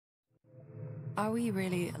Are we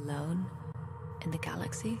really alone in the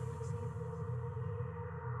galaxy?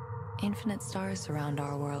 Infinite stars surround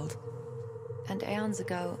our world, and aeons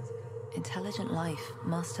ago, intelligent life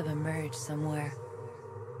must have emerged somewhere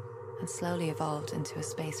and slowly evolved into a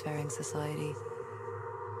spacefaring society.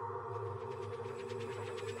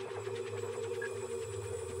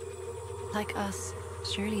 Like us,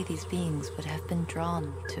 surely these beings would have been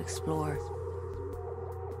drawn to explore.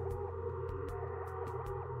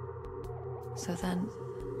 So then,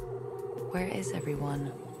 where is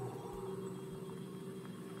everyone?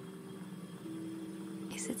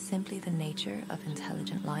 Is it simply the nature of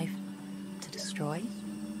intelligent life to destroy?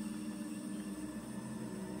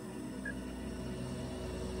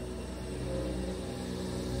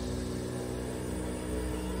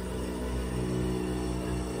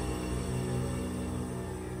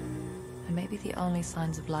 And maybe the only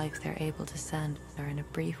signs of life they're able to send are in a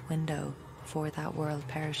brief window before that world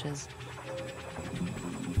perishes.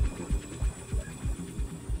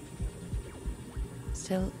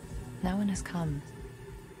 Still, no one has come,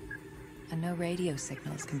 and no radio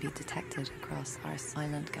signals can be detected across our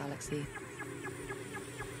silent galaxy.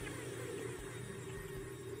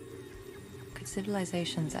 Could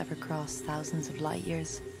civilizations ever cross thousands of light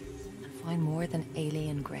years and find more than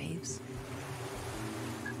alien graves?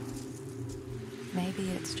 Maybe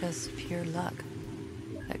it's just pure luck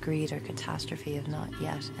that greed or catastrophe have not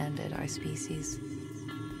yet ended our species.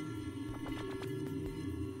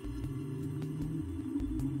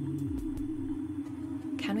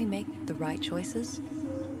 Can we make the right choices?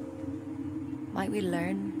 Might we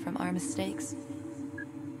learn from our mistakes?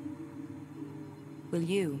 Will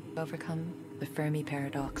you overcome the Fermi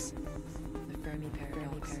Paradox? The Fermi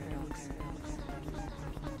Paradox.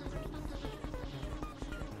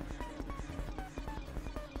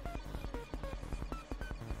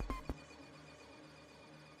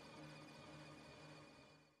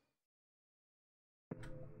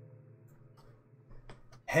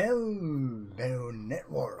 Hello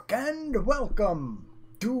network, and welcome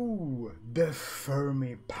to the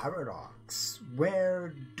Fermi Paradox,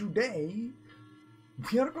 where today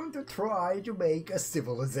we are going to try to make a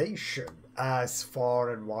civilization as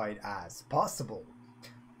far and wide as possible.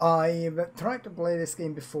 I've tried to play this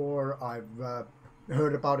game before. I've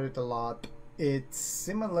heard about it a lot. It's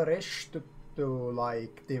similar-ish to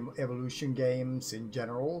like the evolution games in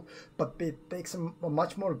general, but it takes a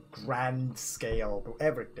much more grand scale to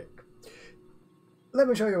everything. Let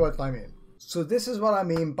me show you what I mean. So this is what I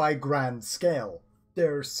mean by grand scale.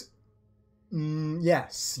 There's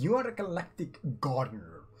yes, you are a galactic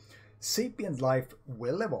gardener. Sapient life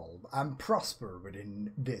will evolve and prosper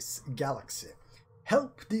within this galaxy.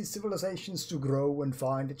 Help these civilizations to grow and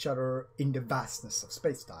find each other in the vastness of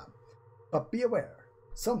space-time. But be aware,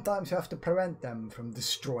 sometimes you have to prevent them from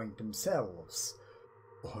destroying themselves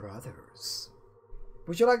or others.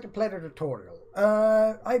 Would you like to play the tutorial?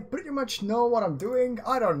 I pretty much know what I'm doing.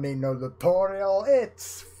 I don't need no tutorial.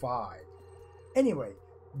 It's fine. Anyway,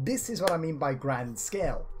 this is what I mean by grand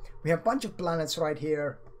scale. We have a bunch of planets right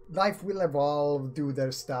here. Life will evolve, do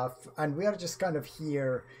their stuff, and we are just kind of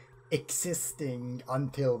here existing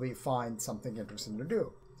until we find something interesting to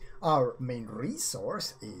do. Our main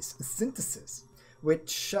resource is synthesis,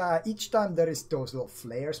 which each time there is those little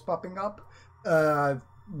flares popping up,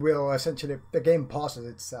 will essentially, the game pauses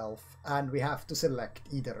itself and we have to select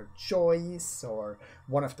either a choice or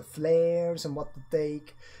one of the flares and what to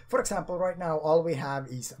take. For example, right now all we have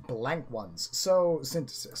is blank ones, so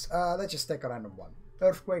synthesis. Let's just take a random one.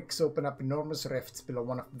 Earthquakes open up enormous rifts below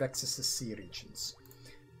one of Vexus's sea regions.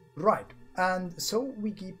 Right, and so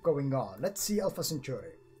we keep going on. Let's see Alpha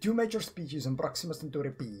Centauri. Two major species in Proxima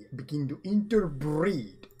Centauri b begin to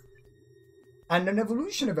interbreed. And an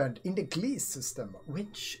evolution event in the Gliese system,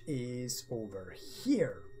 which is over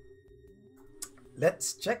here.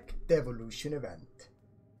 Let's check the evolution event.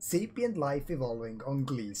 Sapient life evolving on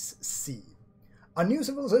Gliese C. A new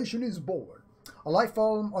civilization is born. A life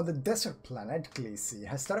form on the desert planet Gliese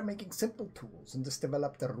has started making simple tools and has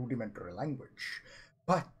developed a rudimentary language.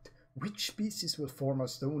 But which species will form a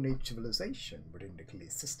Stone Age civilization within the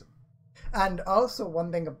Gliese system? And also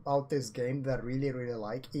one thing about this game that I really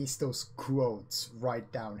like is those quotes right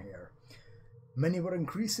down here. Many were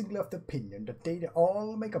increasingly of the opinion that they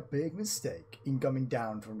all make a big mistake in coming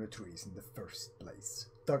down from the trees in the first place.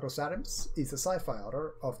 Douglas Adams is a sci-fi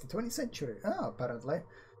author of the 20th century. Apparently.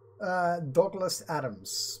 Douglas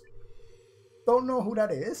Adams. Don't know who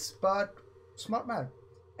that is, but smart man.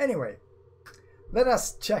 Anyway, let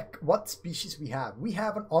us check what species we have. We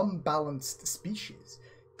have an unbalanced species.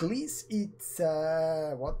 Gliese, it's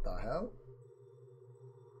what the hell?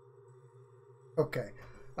 Okay,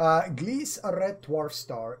 Gliese, a red dwarf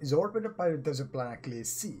star, is orbited by the desert planet Gliese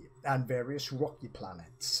C and various rocky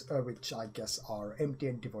planets, which I guess are empty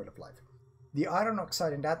and devoid of life. The iron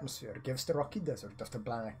oxide in the atmosphere gives the rocky desert of the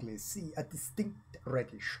planet Gliese C a distinct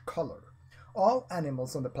reddish color. All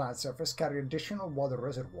animals on the planet's surface carry additional water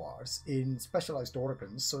reservoirs in specialized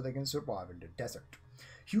organs so they can survive in the desert.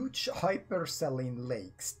 Huge hypersaline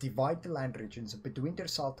lakes divide the land regions, and between their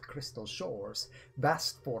salt crystal shores,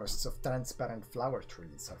 vast forests of transparent flower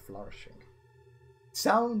trees are flourishing.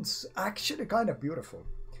 Sounds actually kind of beautiful.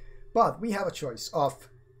 But we have a choice of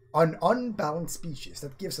an unbalanced species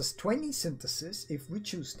that gives us 20 synthesis if we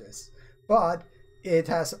choose this, but it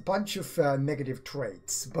has a bunch of negative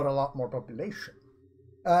traits, but a lot more population.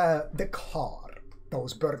 The car,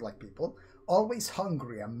 those bird-like people, always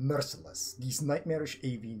hungry and merciless. These nightmarish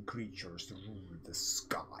avian creatures rule the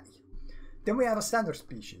sky. Then we have a standard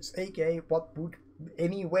species, aka what would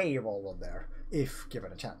any wave over there, if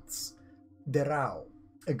given a chance. The Rao,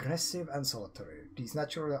 aggressive and solitary. These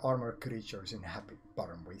naturally armored creatures inhabit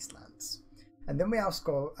barren wastelands. And then we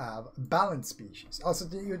also have balanced species. Also,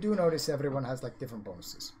 you do notice everyone has like different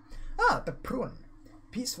bonuses. The prune.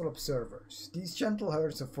 Peaceful observers. These gentle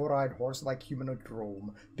herds of four-eyed horse-like humanoid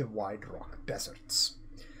roam the wide rock deserts.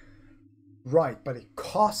 Right, but it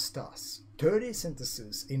cost us 30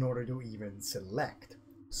 synthesis in order to even select.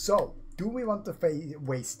 So, do we want to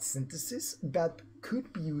waste synthesis that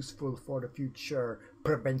could be useful for the future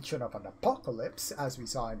prevention of an apocalypse, as we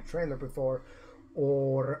saw in the trailer before,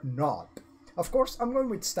 or not? Of course, I'm going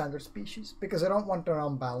with standard species because I don't want an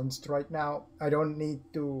unbalanced right now. I don't need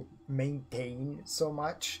to maintain so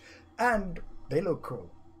much. And they look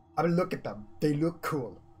cool. I mean, look at them. They look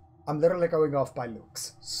cool. I'm literally going off by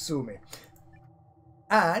looks. Sue me.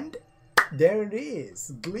 And there it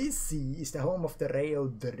is. Gliese is the home of the Rail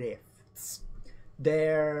Drifts.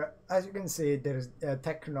 There, as you can see, there's a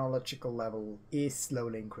technological level is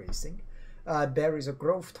slowly increasing. There is a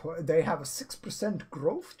growth. They have a 6%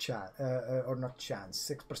 growth chance, or not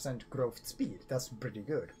chance, 6% growth speed. That's pretty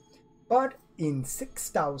good. But in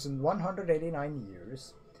 6,189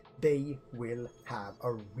 years, they will have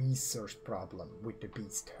a resource problem with the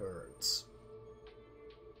beast herds.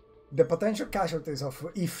 The potential casualties of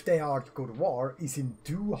if they are to go to war is in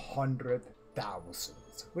 200,000,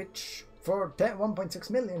 which for 1.6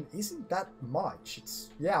 million isn't that much. It's,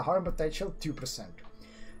 yeah, harm potential 2%.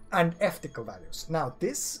 And ethical values. Now,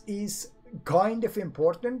 this is kind of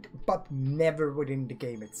important, but never within the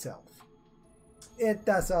game itself. It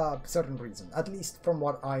has a certain reason, at least from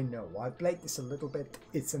what I know. I played this a little bit.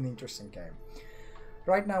 It's an interesting game.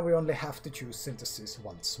 Right now, we only have to choose synthesis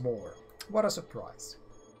once more. What a surprise.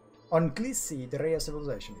 On Gliese, the Rhea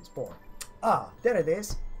civilization is born. There it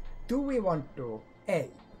is. Do we want to,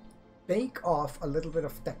 A, bake off a little bit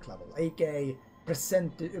of tech level, aka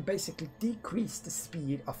basically decrease the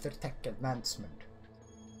speed of their tech advancement?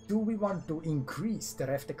 Do we want to increase their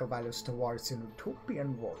ethical values towards an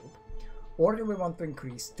utopian world, or do we want to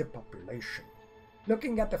increase the population?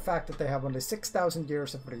 Looking at the fact that they have only 6,000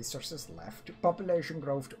 years of resources left, population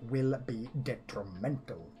growth will be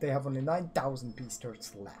detrimental. They have only 9,000 beast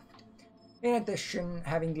herds left. In addition,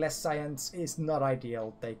 having less science is not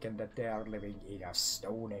ideal, taken that they are living in a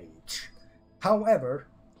stone age. However,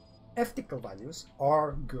 ethical values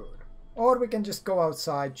are good. Or we can just go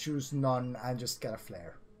outside, choose none, and just get a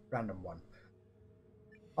flare. Random one.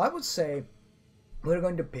 I would say we're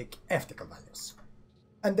going to pick ethical values.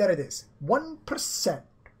 And there it is. 1%.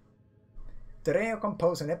 The Rhea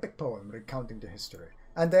compose an epic poem recounting the history.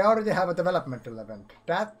 And they already have a developmental event.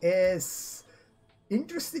 That is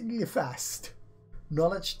interestingly fast.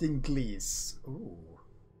 Knowledge in Gliese. Ooh,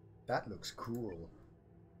 that looks cool.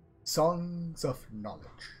 Songs of knowledge.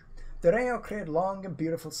 The Rhea create long and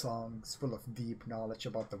beautiful songs full of deep knowledge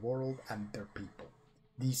about the world and their people.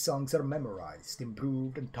 These songs are memorized,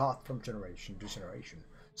 improved, and taught from generation to generation.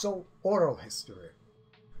 So, oral history.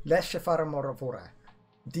 Lesce fare moravore.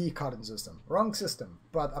 The current system. Wrong system,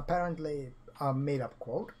 but apparently a made-up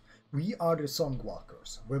quote. We are the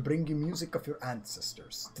songwalkers. We bring you music of your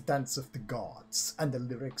ancestors, the dance of the gods, and the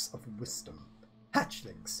lyrics of wisdom.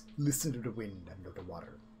 Hatchlings, listen to the wind and to the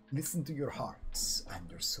water. Listen to your hearts and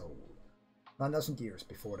your soul. 9,000 years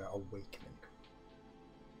before the awakening.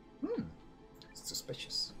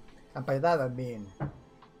 Suspicious. And by that I mean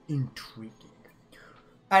intriguing.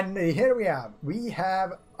 And here we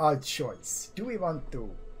have a choice. Do we want to?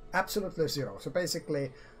 Absolutely zero. So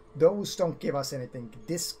basically, those don't give us anything.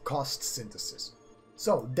 This costs synthesis.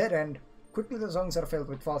 So, dead end. Quickly the songs are filled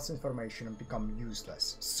with false information and become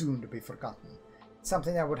useless, soon to be forgotten.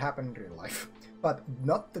 Something that would happen in real life. But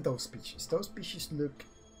not to those species. Those species look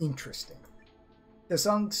interesting. The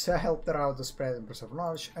songs help the route to spread and preserve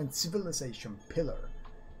knowledge, and civilization pillar.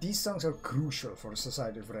 These songs are crucial for the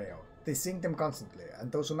society of Reo. They sing them constantly, and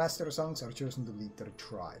those who master the songs are chosen to lead their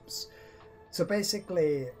tribes. So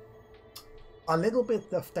basically, a little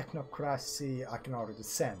bit of technocracy I can already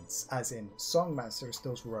sense, as in song masters,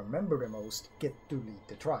 those who remember the most, get to lead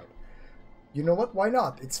the tribe. You know what, why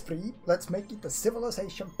not? It's free, let's make it a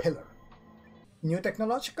civilization pillar. New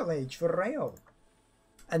technological age for Reo.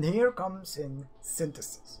 And here comes in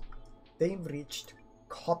synthesis. They've reached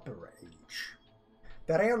Copper Age.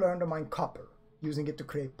 The Reo learned to mine copper, using it to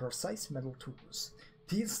create precise metal tools.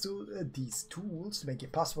 These tools make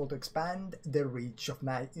it possible to expand the reach of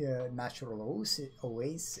natural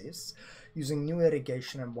oases using new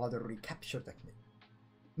irrigation and water recapture technique.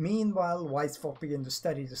 Meanwhile, wise folk begin to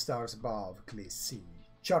study the stars above Clee Sea,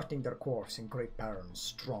 charting their course in great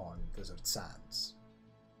patterns drawn in desert sands.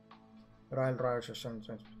 Royal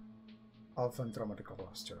Alpha and Dramatic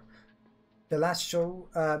Cluster. The last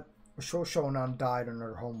Shoshona died on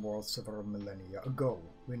her homeworld several millennia ago.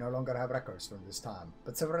 We no longer have records from this time,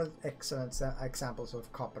 but several excellent examples of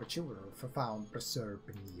copper jewelry were found preserved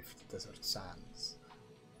beneath the desert sands.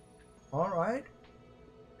 Alright.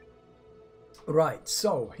 Right,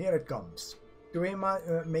 so here it comes. Do we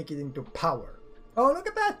make it into power? Oh, look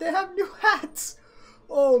at that! They have new hats!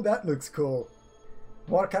 Oh, that looks cool.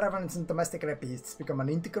 War caravans and domestic rappists become an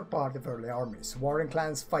integral part of early armies. Warring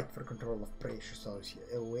clans fight for control of precious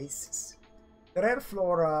oases. The rare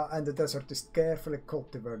flora and the desert is carefully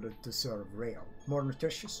cultivated to serve Reo. More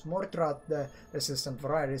nutritious, more drought-resistant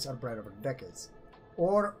varieties are bred over decades.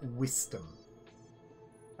 Or wisdom.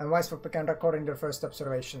 And wise folk began recording their first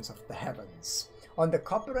observations of the heavens. On the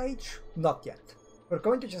Copper Age, not yet. We're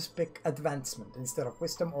going to just pick advancement instead of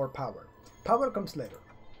wisdom or power. Power comes later.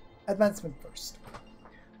 Advancement first.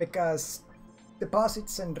 Because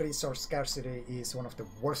deposits and resource scarcity is one of the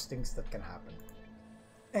worst things that can happen.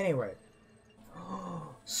 Anyway.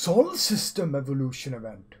 Soul System evolution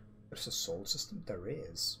event. There's a soul system? There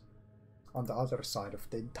is. On the other side of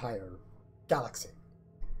the entire galaxy.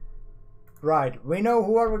 Right, we know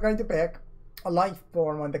who are we going to pick. A life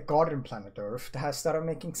form on the garden planet Earth that has started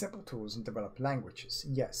making simple tools and developed languages.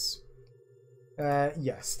 Yes.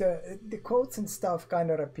 Yes, the quotes and stuff kind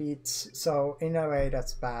of repeats, so in a way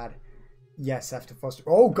that's bad. Yes, have to foster.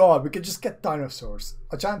 Oh god, we could just get dinosaurs.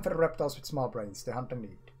 A giant fed reptiles with small brains, they hunt and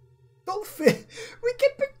eat. Dolphin! We can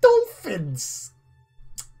pick dolphins!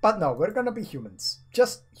 But no, we're gonna be humans.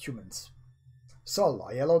 Just humans. Sol,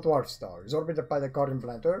 a yellow dwarf star, is orbited by the guardian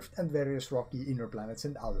planet Earth and various rocky inner planets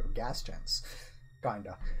and outer gas giants.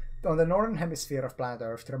 Kinda. On the northern hemisphere of planet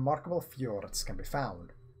Earth, remarkable fjords can be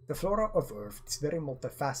found. The flora of Earth is very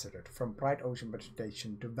multifaceted, from bright ocean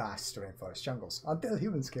vegetation to vast rainforest jungles. Until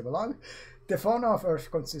humans came along, the fauna of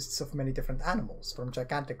Earth consists of many different animals, from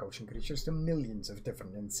gigantic ocean creatures to millions of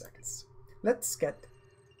different insects. Let's get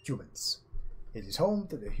humans. It is home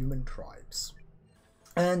to the human tribes.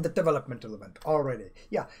 And the developmental event already.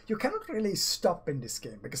 Yeah, you cannot really stop in this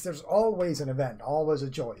game because there's always an event, always a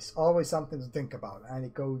choice, always something to think about, and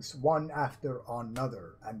it goes one after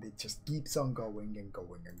another, and it just keeps on going and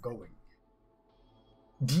going and going.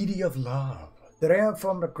 Deity of Love. The Reo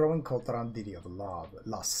formed a growing cult around deity of love,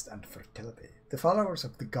 lust, and fertility. The followers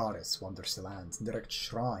of the goddess wander the lands and erect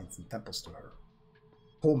shrines and temples to her.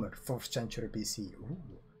 Homer, 4th century BC.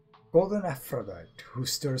 Ooh. Golden Aphrodite, who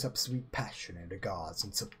stirs up sweet passion in the gods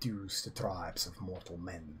and subdues the tribes of mortal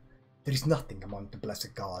men. There is nothing among the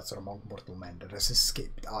blessed gods or among mortal men that has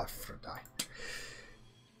escaped Aphrodite.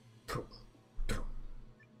 True. True.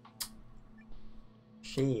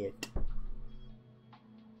 Shit.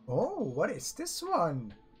 Oh, what is this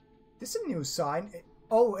one? This is a new sign.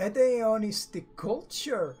 Oh, hedonistic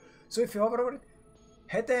culture. So if you hover over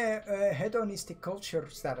it, hedonistic culture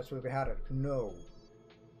status will be added. No.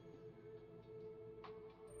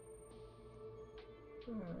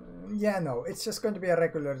 Yeah, no, it's just going to be a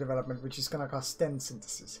regular development, which is going to cost 10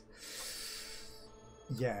 synthesis.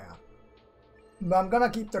 Yeah. But I'm going to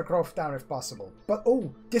keep their growth down if possible. But,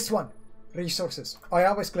 oh, this one. Resources. I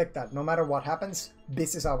always click that. No matter what happens,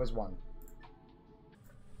 this is always one.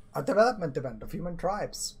 A development event of human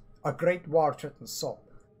tribes. A great war threatens Sol.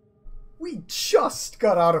 We just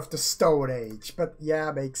got out of the Stone Age, but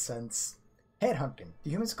yeah, makes sense. Headhunting.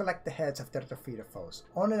 The humans collect the heads of their defeated foes.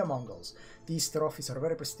 Only the Mongols. These trophies are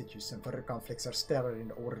very prestigious and further conflicts are started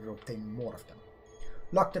in order to obtain more of them.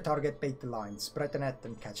 Lock the target, bait the line, spread the net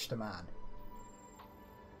and catch the man.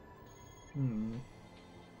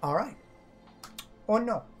 Alright. Oh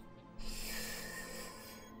no.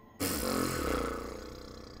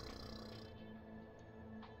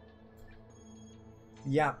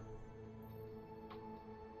 Yeah.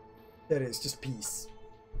 There is just peace.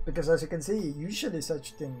 Because as you can see, usually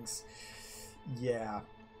such things... Yeah.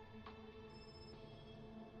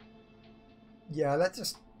 Yeah, let's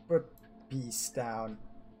just put peace down.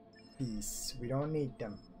 Peace. We don't need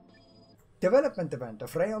them. Development event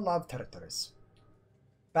of Rail Love Territories.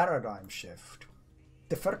 Paradigm shift.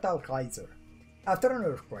 The fertile geyser. After an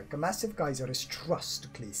earthquake, a massive geyser is thrust to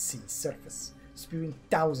Clay's sea surface, spewing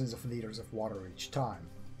thousands of liters of water each time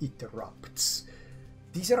it erupts.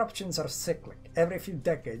 These eruptions are cyclic. Every few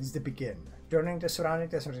decades they begin, turning the surrounding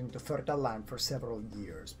desert into fertile land for several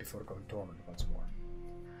years before going dormant once more.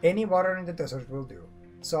 Any water in the desert will do.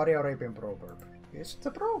 Saudi Arabian proverb. Yes, it's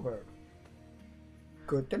a proverb.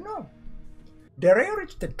 Good to know. The area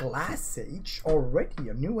reached the Glass Age, already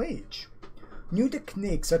a new age. New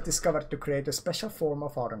techniques are discovered to create a special form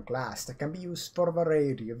of iron glass that can be used for a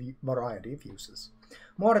variety of uses.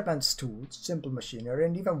 More advanced tools, simple machinery,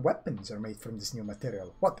 and even weapons are made from this new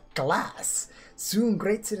material. What? Glass! Soon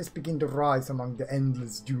great cities begin to rise among the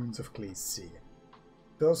endless dunes of Clay's Sea.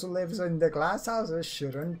 Those who live in the glass houses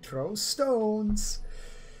shouldn't throw stones.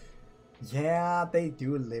 Yeah, they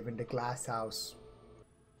do live in the glass house.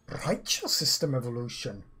 Righteous system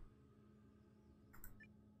evolution.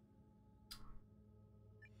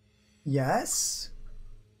 Yes?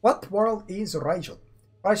 What world is Rigel?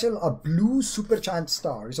 Rigel, a blue supergiant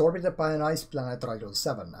star, is orbited by an ice planet Rigel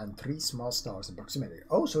 7 and 3 small stars in proximity.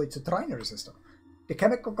 Oh, so it's a trinary system. The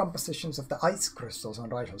chemical compositions of the ice crystals on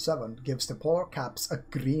Rigel 7 gives the polar caps a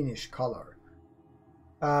greenish color.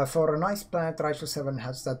 For an ice planet, Rigel 7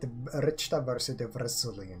 has that rich diversity of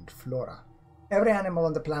resilient flora. Every animal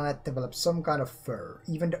on the planet develops some kind of fur,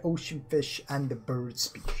 even the ocean fish and the bird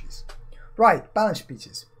species. Right, balance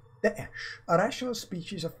species. The Esh, a rational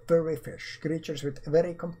species of furry fish, creatures with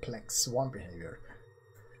very complex swarm behavior.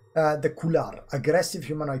 The Kular, aggressive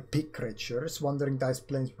humanoid pig creatures, wandering the ice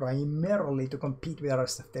plains primarily to compete with the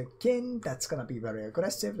rest of their kin. That's gonna be very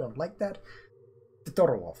aggressive, don't like that. The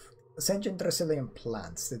Torolov, sentient resilient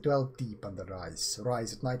plants that dwell deep under the ice,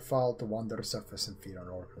 rise at nightfall to wander the surface and feed on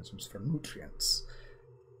organisms for nutrients.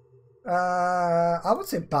 I would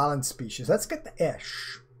say balanced species. Let's get the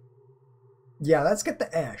Esh. Yeah, let's get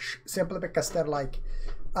the Ash, simply because they're like,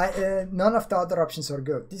 none of the other options are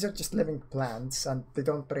good. These are just living plants, and they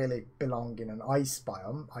don't really belong in an ice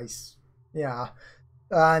biome. Yeah,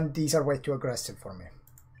 and these are way too aggressive for me.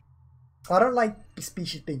 I don't like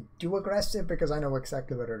species being too aggressive because I know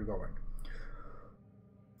exactly where they're going.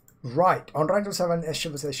 Right, on Rigel 7, Ash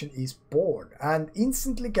civilization is bored and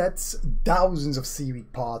instantly gets thousands of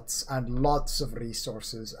seaweed pots and lots of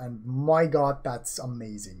resources, and my god, that's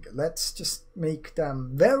amazing. Let's just make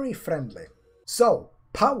them very friendly. So,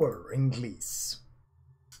 power in Gliese.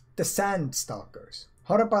 The Sandstalkers.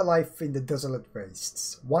 Haunted by life in the desolate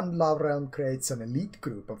wastes, one lava realm creates an elite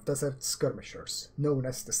group of desert skirmishers, known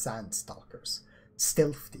as the Sandstalkers.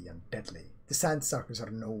 Stealthy and deadly, the Sandstalkers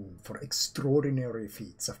are known for extraordinary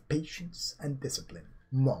feats of patience and discipline.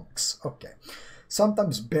 Monks, okay.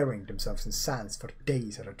 Sometimes burying themselves in sands for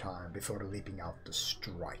days at a time before leaping out to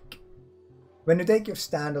strike. When you take your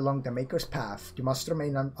stand along the Maker's path, you must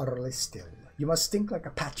remain utterly still. You must think like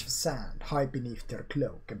a patch of sand, hide beneath their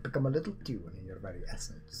cloak, and become a little Dune in your very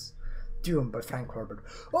essence. Dune by Frank Herbert.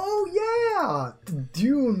 Oh yeah! The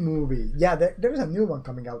Dune movie. Yeah, there's a new one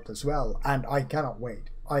coming out as well, and I cannot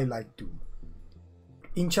wait. I like Dune.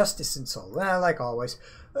 Injustice in Soul, well, like always.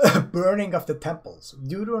 Burning of the temples.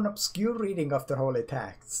 Due to an obscure reading of the holy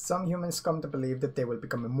texts, some humans come to believe that they will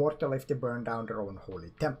become immortal if they burn down their own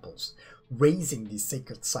holy temples. Razing these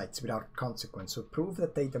sacred sites without consequence would prove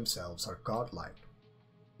that they themselves are godlike.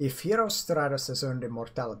 If hero Stratus has earned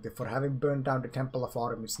immortality for having burned down the temple of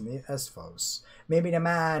Artemis and Esphos, maybe the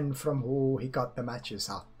man from who he got the matches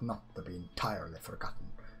ought not to be entirely forgotten.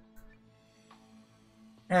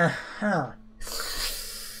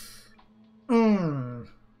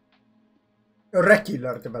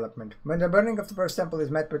 Regular development. When the burning of the first temple is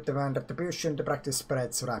met with divine retribution, the practice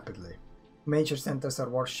spreads rapidly. Major centers of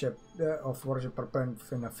worship are burned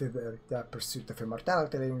in a pursuit of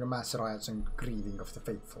immortality, leading to mass riots and grieving of the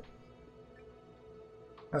faithful.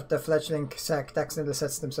 After the fledgling sect accidentally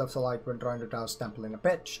sets themselves alight when trying to douse temple in a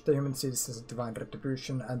pitch, the human sees this as divine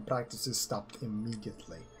retribution and practice is stopped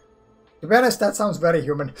immediately. To be honest, that sounds very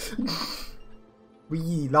human.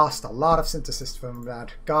 We lost a lot of synthesis from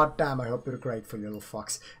that. God damn, I hope you're grateful, you little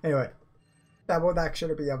fucks. Anyway, that would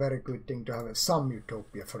actually be a very good thing to have some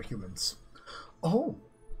utopia for humans. Oh,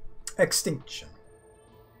 extinction.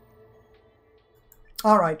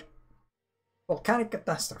 Alright. Volcanic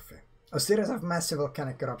catastrophe. A series of massive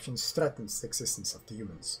volcanic eruptions threatens the existence of the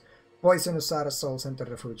humans. Poisonous aerosols enter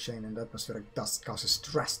the food chain and atmospheric dust causes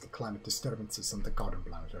drastic climate disturbances on the garden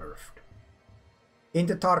planet Earth. In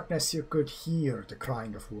the darkness you could hear the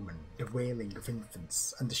crying of women, the wailing of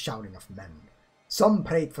infants, and the shouting of men. Some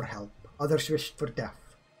prayed for help, others wished for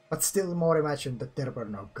death, but still more imagined that there were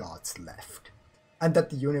no gods left, and that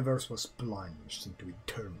the universe was plunged into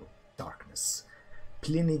eternal darkness.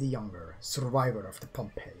 Pliny the Younger, survivor of the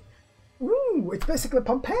Pompeii. Ooh, it's basically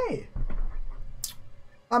Pompeii!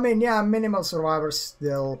 I mean, yeah, minimal survivors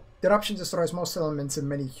still. The eruption destroys most elements and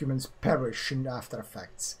many humans perish in the after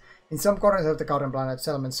effects. In some corners of the garden planet,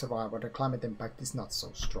 settlements survive, but the climate impact is not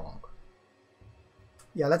so strong.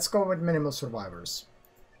 Yeah, let's go with minimal survivors.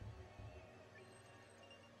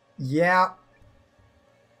 Yeah.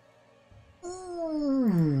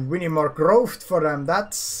 We need more growth for them.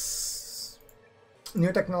 That's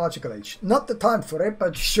new technological age. Not the time for it,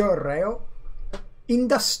 but sure, Reo.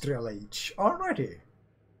 Industrial age already.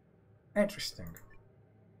 Interesting.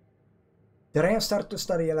 The Reo start to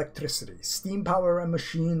study electricity, steam power, and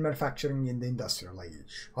machine manufacturing in the industrial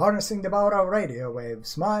age. Harnessing the power of radio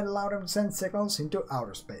waves might allow them to send signals into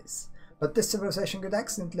outer space. But this civilization could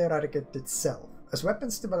accidentally eradicate itself, as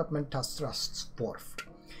weapons development has thrusts dwarfed.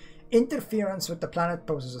 Interference with the planet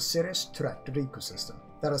poses a serious threat to the ecosystem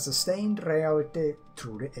that has sustained reality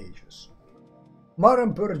through the ages.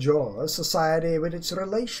 Modern bourgeois society, with its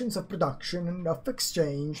relations of production and of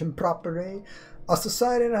exchange and property, a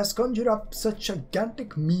society that has conjured up such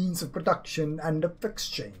gigantic means of production and of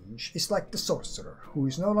exchange, is like the sorcerer, who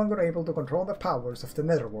is no longer able to control the powers of the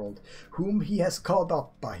netherworld, whom he has called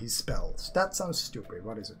up by his spells. That sounds stupid.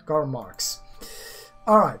 What is it? Karl Marx.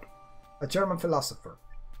 Alright. A German philosopher.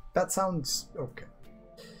 That sounds okay.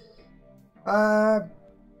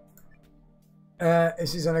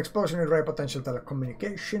 This is an explosion in ray potential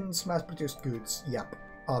telecommunications, mass-produced goods, yep,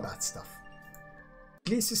 all that stuff.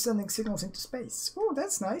 Gliese is sending signals into space. Oh,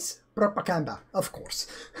 that's nice. Propaganda, of course.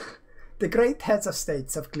 The great heads of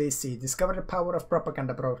states of Gliese discovered the power of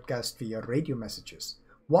propaganda broadcast via radio messages.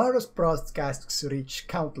 Wireless broadcasts reach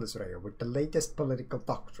countless radio with the latest political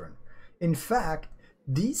doctrine. In fact,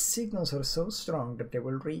 these signals are so strong that they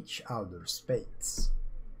will reach outer space.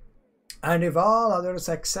 And if all others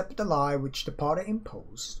accept the lie which the party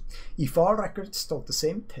imposed, if all records told the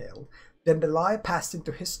same tale, then the lie passed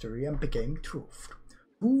into history and became truth.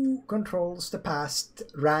 Who controls the past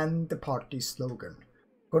ran the party's slogan.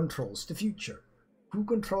 Controls the future. Who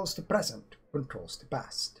controls the present controls the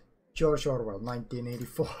past. George Orwell,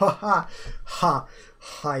 1984. Ha ha!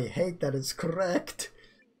 I hate that it's correct.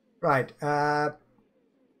 Right.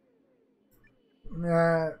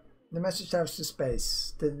 The message travels to space,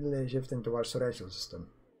 steadily shifting towards the racial system.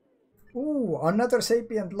 Ooh, another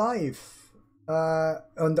sapient life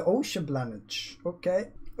on the ocean planet.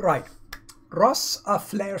 Okay. Right. Ross, a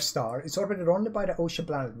flare star, is orbited only by the ocean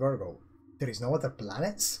planet Virgo. There is no other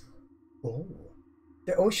planets? Oh.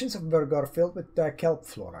 The oceans of Virgo are filled with kelp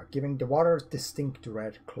flora, giving the water a distinct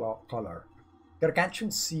red color.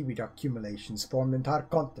 Gargantuan seaweed accumulations form entire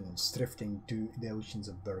continents drifting to the oceans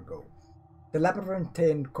of Virgo. The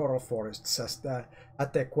labyrinthine coral forests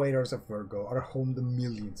at the equators of Virgo are home to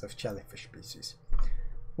millions of jellyfish species.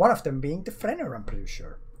 One of them being the Frenner, I'm pretty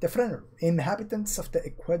sure. The Frenner, inhabitants of the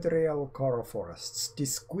equatorial coral forests,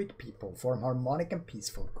 these squid people form harmonic and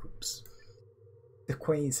peaceful groups. The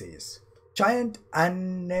Quasies, giant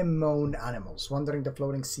anemone animals wandering the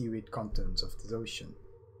floating seaweed continents of the ocean.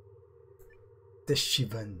 The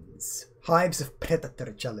Shivans, hives of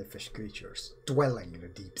predatory jellyfish creatures, dwelling in the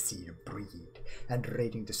deep sea to breed and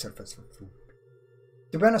raiding the surface for food.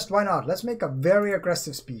 To be honest, why not? Let's make a very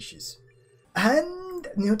aggressive species. And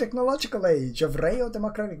new technological age of Reo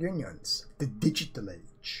democratic unions, the digital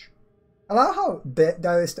age. I love how that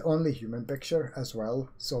is the only human picture as well,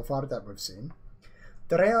 so far that we've seen.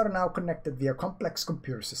 The Reo are now connected via complex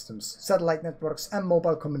computer systems, satellite networks, and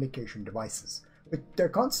mobile communication devices. With their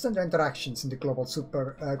constant interactions in the global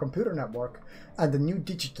supercomputer network and the new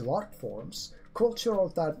digital art forms,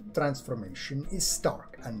 cultural transformation is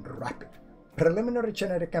stark and rapid. Preliminary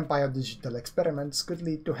genetic and biodigital experiments could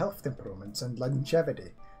lead to health improvements and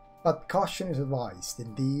longevity, but caution is advised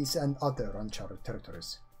in these and other uncharted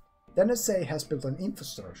territories. The NSA has built an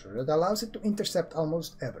infrastructure that allows it to intercept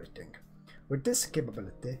almost everything. With this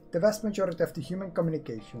capability, the vast majority of the human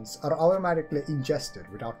communications are automatically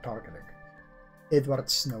ingested without targeting. Edward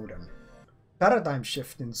Snowden. Paradigm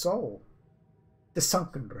shift in Seoul. The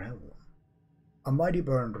sunken realm. A mighty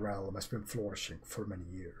burned realm has been flourishing for many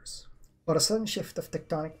years. But a sudden shift of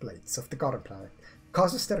tectonic plates of the garden planet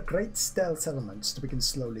causes their great stealth elements to begin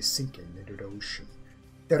slowly sinking into the ocean.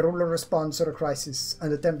 The ruler responds to the crisis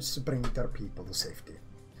and attempts to bring their people to safety.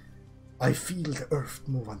 I feel the earth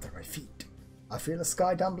move under my feet. I feel the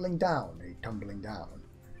sky tumbling down, tumbling down.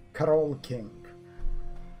 Carole King.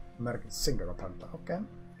 American singer apparently, okay.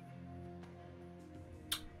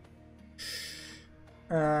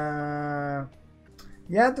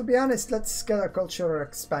 Yeah, to be honest, let's get a cultural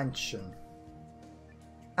expansion.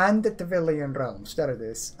 And the Tvillian realms, there it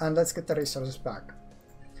is. And let's get the resources back.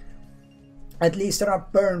 At least there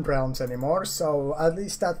aren't burned realms anymore, so at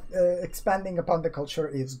least that expanding upon the culture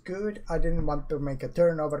is good. I didn't want to make a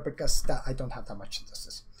turnover because I don't have that much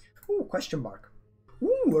justice. Ooh, question mark.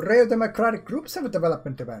 Ooh, rare democratic groups have a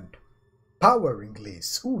development event. Power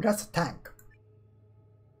English. Ooh, that's a tank.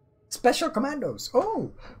 Special commandos.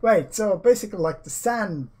 Oh, wait, so basically like the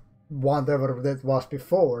sand whatever that was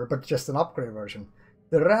before, but just an upgrade version.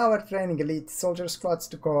 The RAW are training elite soldier squads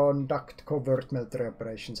to conduct covert military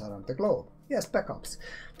operations around the globe. Yes, Spec Ops.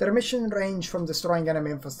 Their mission range from destroying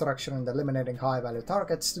enemy infrastructure and eliminating high-value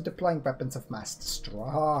targets to deploying weapons of mass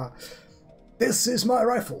destruction. This is my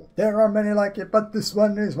rifle. There are many like it, but this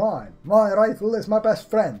one is mine. My rifle is my best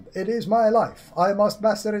friend. It is my life. I must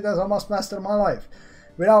master it as I must master my life.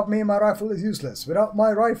 Without me, my rifle is useless. Without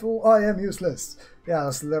my rifle, I am useless. Yeah,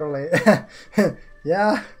 that's literally...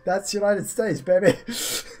 yeah, that's United States, baby.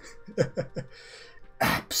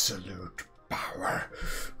 Absolute power.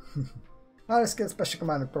 Let's get special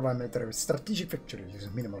command and provide military with strategic victory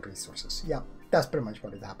using minimal resources. Yeah, that's pretty much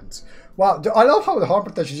what it happens. Wow, I love how the harm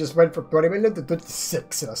protection just went from 20 million to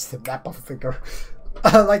 26. That's the map of a figure.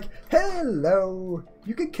 Like, hello,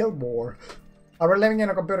 you can kill more. Are we living in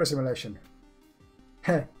a computer simulation?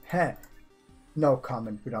 Heh, heh. No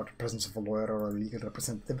comment without the presence of a lawyer or a legal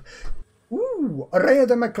representative. Ooh, array of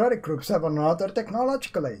democratic groups have another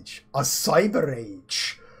technological age. A cyber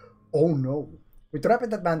age. Oh no. With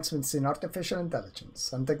rapid advancements in artificial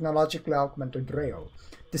intelligence and technologically augmented rail,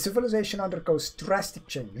 the civilization undergoes drastic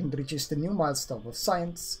change and reaches the new milestone of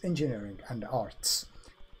science, engineering, and arts.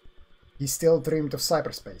 He still dreamed of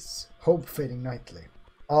cyberspace, hope fading nightly.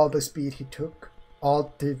 All the speed he took,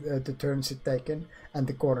 all the turns he'd taken, and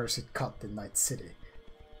the corners he'd cut in Night City.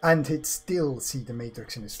 And he'd still see the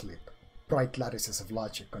Matrix in his sleep, bright lattices of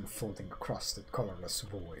logic unfolding across the colorless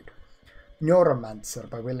void. Neuromancer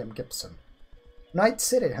by William Gibson. Night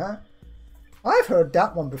City, huh? I've heard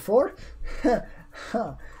that one before.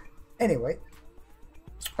 Anyway,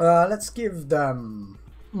 let's give them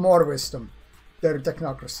more wisdom. Their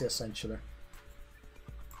technocracy, essentially.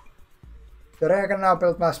 The Raya can now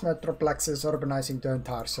build mass metroplexes, urbanizing the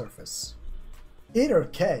entire surface. Either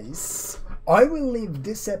case, I will leave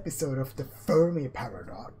this episode of the Fermi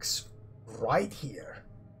Paradox right here.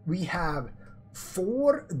 We have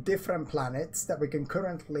 4 different planets that we can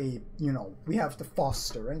currently, we have to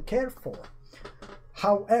foster and care for.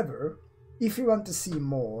 However, if you want to see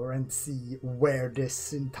more and see where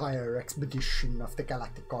this entire expedition of the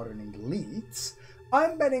Galactic Gardening leads,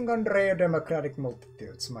 I'm betting on rare democratic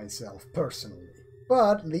multitudes myself, personally.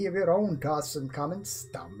 But leave your own thoughts and comments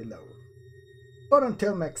down below. But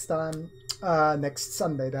until next time, next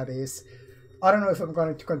Sunday that is, I don't know if I'm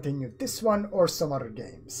going to continue this one or some other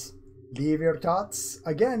games. Leave your thoughts,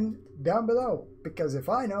 again, down below, because if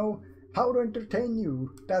I know how to entertain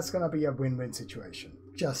you, that's gonna be a win-win situation,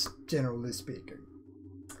 just generally speaking.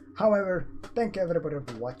 However, thank you everybody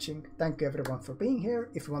for watching, thank you everyone for being here.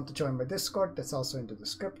 If you want to join my Discord, that's also in the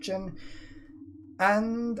description.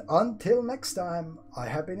 And until next time, I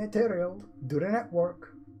have been Ethereal, do the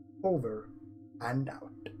network, over and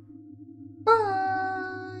out. Bye!